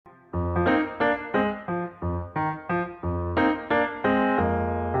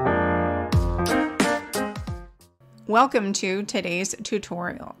Welcome to today's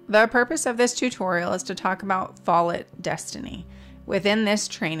tutorial. The purpose of this tutorial is to talk about Follett Destiny. Within this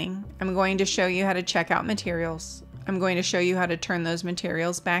training, I'm going to show you how to check out materials. I'm going to show you how to turn those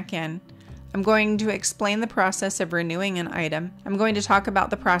materials back in. I'm going to explain the process of renewing an item. I'm going to talk about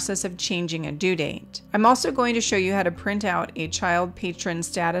the process of changing a due date. I'm also going to show you how to print out a child patron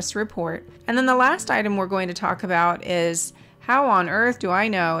status report. And then the last item we're going to talk about is how on earth do I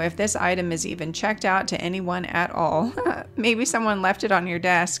know if this item is even checked out to anyone at all? Maybe someone left it on your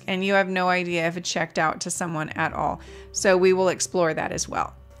desk and you have no idea if it's checked out to someone at all. So we will explore that as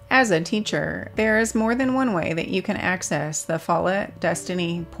well. As a teacher, there is more than one way that you can access the Follett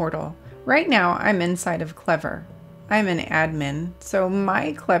Destiny portal. Right now, I'm inside of Clever. I'm an admin, so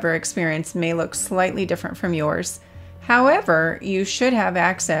my Clever experience may look slightly different from yours. However, you should have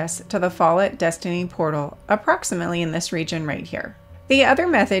access to the Follett Destiny portal approximately in this region right here. The other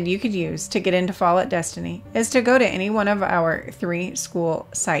method you could use to get into Follett Destiny is to go to any one of our 3 school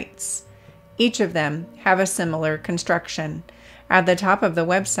sites. Each of them have a similar construction. At the top of the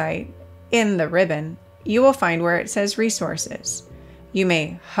website, in the ribbon, you will find where it says Resources. You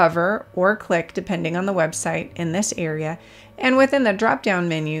may hover or click depending on the website in this area, and within the drop-down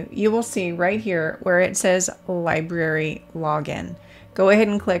menu, you will see right here where it says Library Login. Go ahead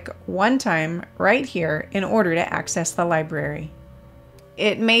and click one time right here in order to access the library.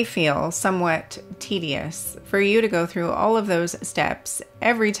 It may feel somewhat tedious for you to go through all of those steps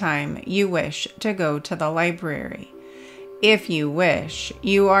every time you wish to go to the library. If you wish,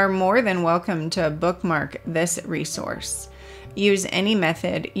 you are more than welcome to bookmark this resource. Use any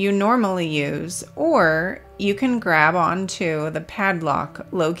method you normally use, or you can grab onto the padlock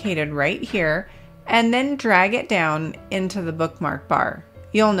located right here and then drag it down into the bookmark bar.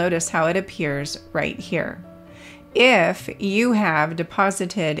 You'll notice how it appears right here. If you have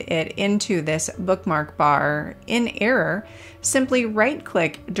deposited it into this bookmark bar in error, simply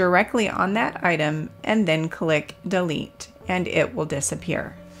right-click directly on that item and then click Delete, and it will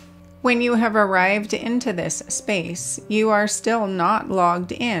disappear. When you have arrived into this space, you are still not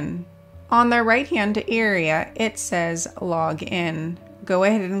logged in. On the right-hand area, it says Log In. Go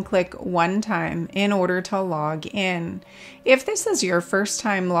ahead and click one time in order to log in. If this is your first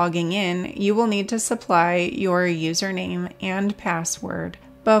time logging in, you will need to supply your username and password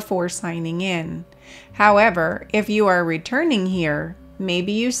before signing in. However, if you are returning here,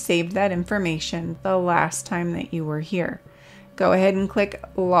 maybe you saved that information the last time that you were here. Go ahead and click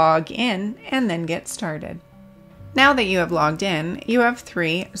Log In and then get started. Now that you have logged in, you have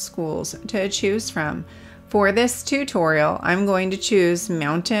 3 schools to choose from. For this tutorial, I'm going to choose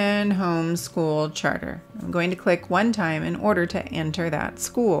Mountain Home School Charter. I'm going to click one time in order to enter that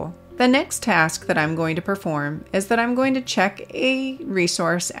school. The next task that I'm going to perform is that I'm going to check a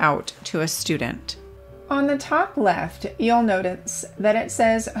resource out to a student. On the top left, you'll notice that it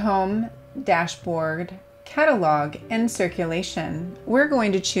says Home, Dashboard, Catalog, and Circulation. We're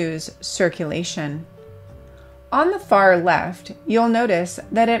going to choose Circulation. On the far left, you'll notice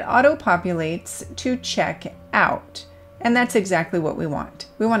that it auto-populates to check out, and that's exactly what we want.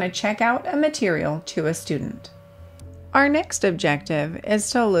 We want to check out a material to a student. Our next objective is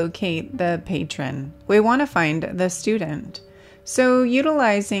to locate the patron. We want to find the student. So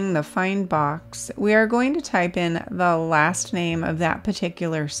utilizing the find box, we are going to type in the last name of that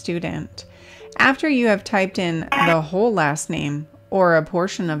particular student. After you have typed in the whole last name or a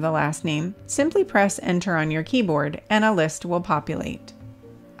portion of the last name, simply press Enter on your keyboard and a list will populate.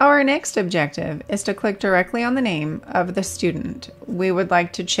 Our next objective is to click directly on the name of the student we would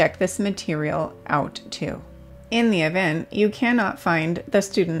like to check this material out to. In the event you cannot find the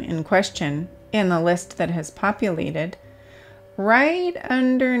student in question in the list that has populated, right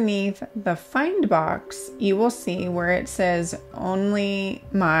underneath the find box, you will see where it says Only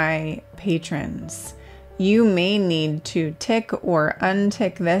My Patrons. You may need to tick or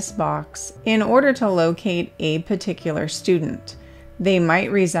untick this box in order to locate a particular student. They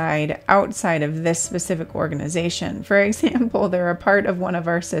might reside outside of this specific organization. For example, they're a part of one of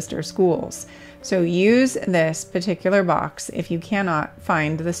our sister schools. So use this particular box if you cannot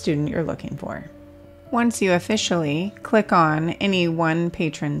find the student you're looking for. Once you officially click on any one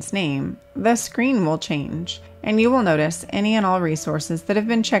patron's name, the screen will change, and you will notice any and all resources that have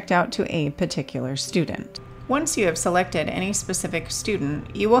been checked out to a particular student. Once you have selected any specific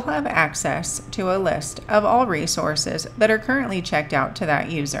student, you will have access to a list of all resources that are currently checked out to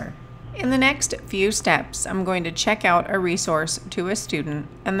that user. In the next few steps, I'm going to check out a resource to a student,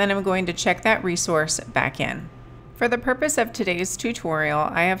 and then I'm going to check that resource back in. For the purpose of today's tutorial,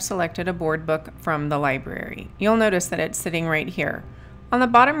 I have selected a board book from the library. You'll notice that it's sitting right here. On the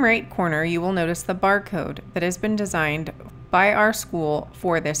bottom right corner, you will notice the barcode that has been designed by our school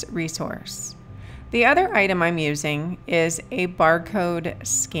for this resource. The other item I'm using is a barcode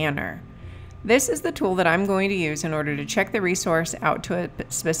scanner. This is the tool that I'm going to use in order to check the resource out to a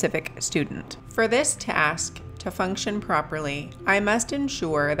specific student. For this task to function properly, I must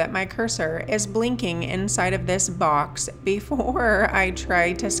ensure that my cursor is blinking inside of this box before I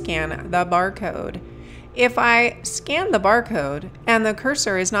try to scan the barcode. If I scan the barcode and the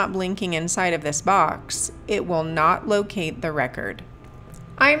cursor is not blinking inside of this box, it will not locate the record.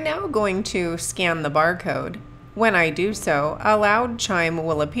 I'm now going to scan the barcode. When I do so, a loud chime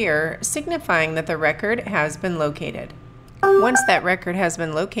will appear, signifying that the record has been located. Once that record has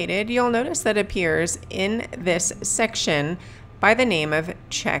been located, you'll notice that it appears in this section by the name of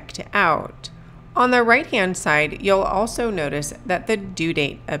Checked Out. On the right-hand side, you'll also notice that the due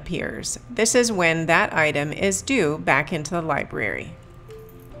date appears. This is when that item is due back into the library.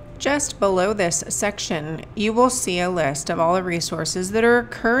 Just below this section, you will see a list of all the resources that are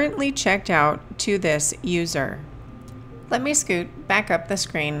currently checked out to this user. Let me scoot back up the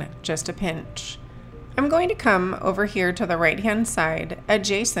screen just a pinch. I'm going to come over here to the right-hand side,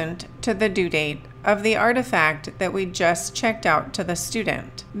 adjacent to the due date of the artifact that we just checked out to the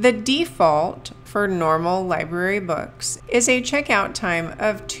student. The default for normal library books is a checkout time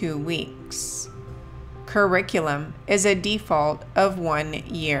of 2 weeks. Curriculum is a default of 1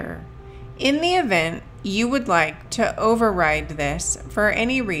 year. In the event you would like to override this for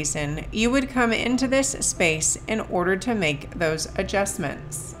any reason, you would come into this space in order to make those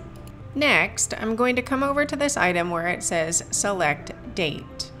adjustments. Next, I'm going to come over to this item where it says Select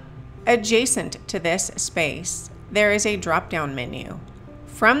Date. Adjacent to this space, there is a drop-down menu.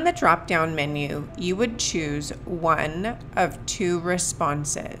 From the drop-down menu, you would choose one of 2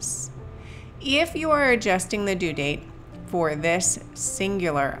 responses. If you are adjusting the due date for this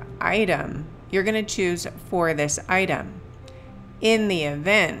singular item, you're going to choose for this item. In the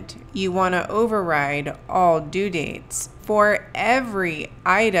event you want to override all due dates for every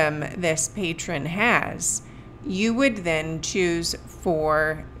item this patron has, you would then choose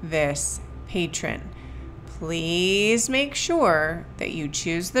for this patron. Please make sure that you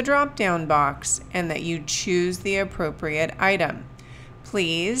choose the drop-down box and that you choose the appropriate item.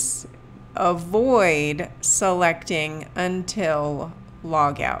 Please avoid selecting until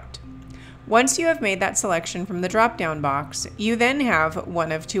logout. Once you have made that selection from the drop-down box, you then have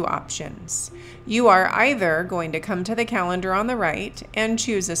one of 2 options. You are either going to come to the calendar on the right and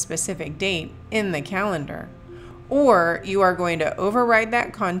choose a specific date in the calendar, or you are going to override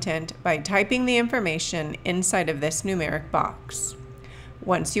that content by typing the information inside of this numeric box.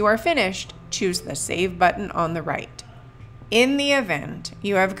 Once you are finished, choose the Save button on the right. In the event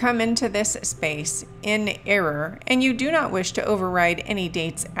you have come into this space in error and you do not wish to override any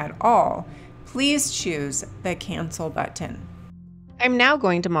dates at all, please choose the Cancel button. I'm now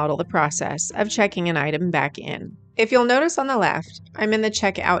going to model the process of checking an item back in. If you'll notice on the left, I'm in the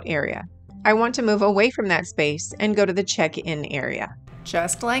Checkout area. I want to move away from that space and go to the Check-in area.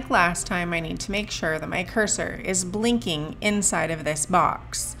 Just like last time, I need to make sure that my cursor is blinking inside of this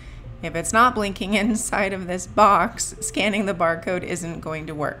box. If it's not blinking inside of this box, scanning the barcode isn't going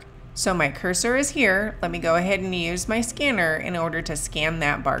to work. So my cursor is here. Let me go ahead and use my scanner in order to scan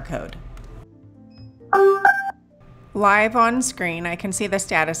that barcode. Live on screen, I can see the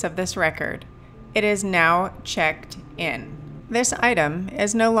status of this record. It is now checked in. This item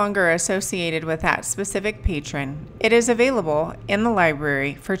is no longer associated with that specific patron. It is available in the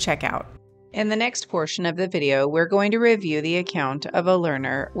library for checkout. In the next portion of the video, we're going to review the account of a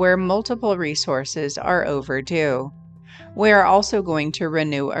learner where multiple resources are overdue. We are also going to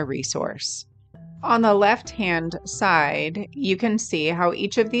renew a resource. On the left-hand side, you can see how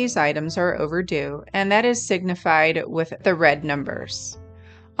each of these items are overdue, and that is signified with the red numbers.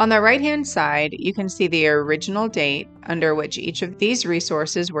 On the right-hand side, you can see the original date under which each of these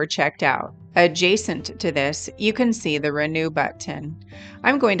resources were checked out. Adjacent to this, you can see the Renew button.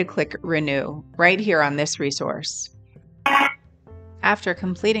 I'm going to click Renew right here on this resource. After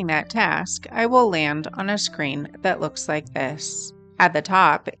completing that task, I will land on a screen that looks like this. At the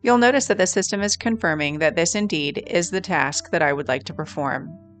top, you'll notice that the system is confirming that this indeed is the task that I would like to perform.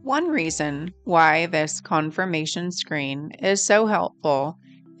 One reason why this confirmation screen is so helpful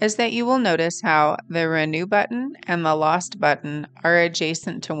is that you will notice how the Renew button and the Lost button are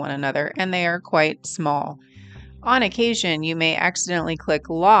adjacent to one another, and they are quite small. On occasion, you may accidentally click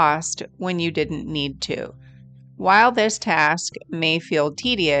Lost when you didn't need to. While this task may feel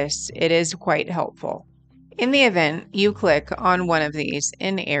tedious, it is quite helpful. In the event you click on one of these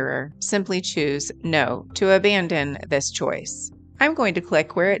in error, simply choose No to abandon this choice. I'm going to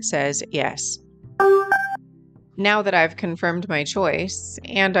click where it says yes. Now that I've confirmed my choice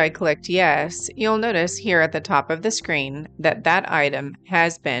and I clicked yes, you'll notice here at the top of the screen that that item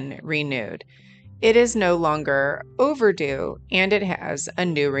has been renewed. It is no longer overdue and it has a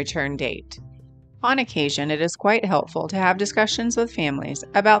new return date. On occasion, it is quite helpful to have discussions with families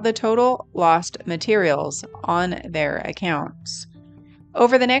about the total lost materials on their accounts.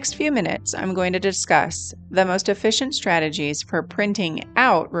 Over the next few minutes, I'm going to discuss the most efficient strategies for printing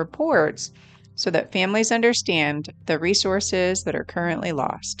out reports so that families understand the resources that are currently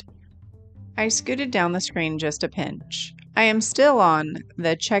lost. I scooted down the screen just a pinch. I am still on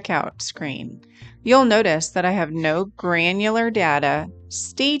the checkout screen. You'll notice that I have no granular data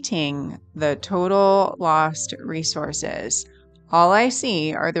stating the total lost resources. All I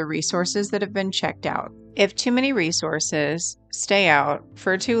see are the resources that have been checked out. If too many resources stay out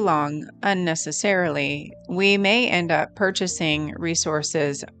for too long unnecessarily, we may end up purchasing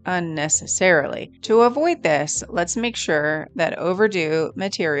resources unnecessarily. To avoid this, let's make sure that overdue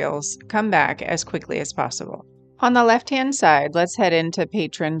materials come back as quickly as possible. On the left-hand side, let's head into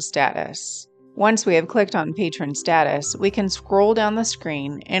Patron status. Once we have clicked on Patron status, we can scroll down the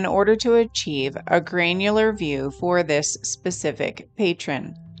screen in order to achieve a granular view for this specific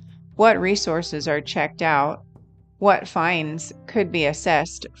patron. What resources are checked out, what fines could be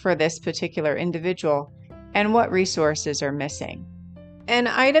assessed for this particular individual, and what resources are missing. An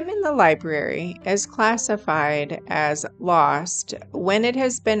item in the library is classified as lost when it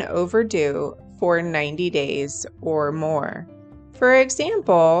has been overdue for 90 days or more. For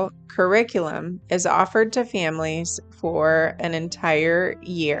example, curriculum is offered to families for an entire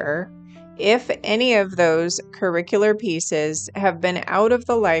year. If any of those curricular pieces have been out of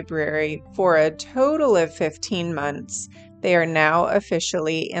the library for a total of 15 months, they are now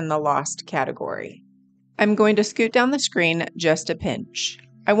officially in the lost category. I'm going to scoot down the screen just a pinch.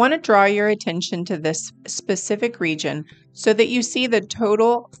 I want to draw your attention to this specific region so that you see the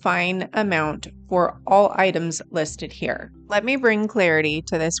total fine amount for all items listed here. Let me bring clarity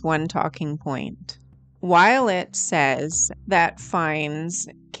to this one talking point. While it says that fines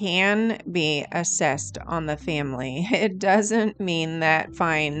can be assessed on the family, it doesn't mean that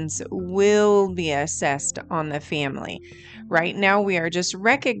fines will be assessed on the family. Right now, we are just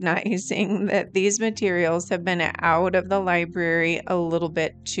recognizing that these materials have been out of the library a little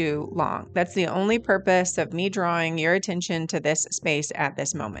bit too long. That's the only purpose of me drawing your attention to this space at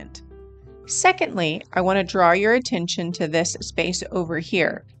this moment. Secondly, I want to draw your attention to this space over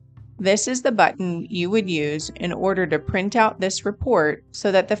here. This is the button you would use in order to print out this report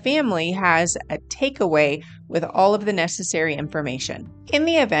so that the family has a takeaway with all of the necessary information. In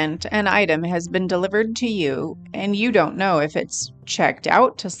the event an item has been delivered to you and you don't know if it's checked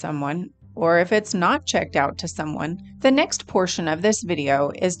out to someone or if it's not checked out to someone, the next portion of this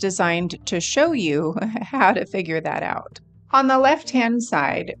video is designed to show you how to figure that out. On the left-hand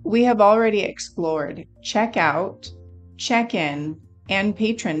side, we have already explored checkout, check-in, and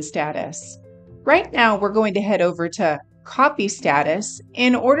patron status. Right now, we're going to head over to copy status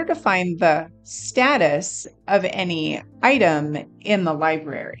in order to find the status of any item in the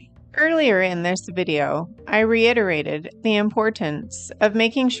library. Earlier in this video, I reiterated the importance of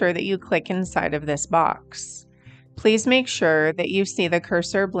making sure that you click inside of this box. Please make sure that you see the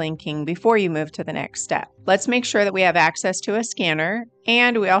cursor blinking before you move to the next step. Let's make sure that we have access to a scanner,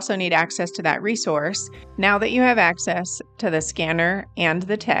 and we also need access to that resource. Now that you have access to the scanner and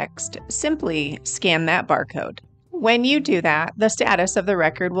the text, simply scan that barcode. When you do that, the status of the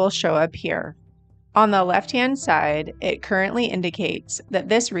record will show up here. On the left-hand side, it currently indicates that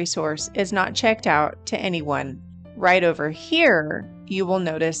this resource is not checked out to anyone. Right over here, you will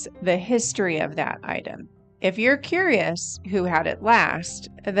notice the history of that item. If you're curious who had it last,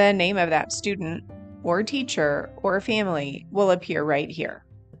 the name of that student or teacher or family will appear right here.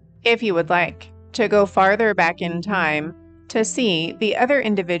 If you would like to go farther back in time to see the other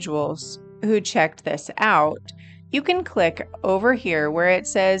individuals who checked this out, you can click over here where it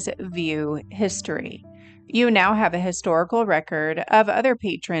says View History. You now have a historical record of other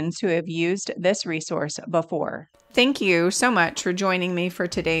patrons who have used this resource before. Thank you so much for joining me for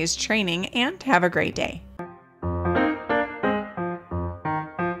today's training, and have a great day.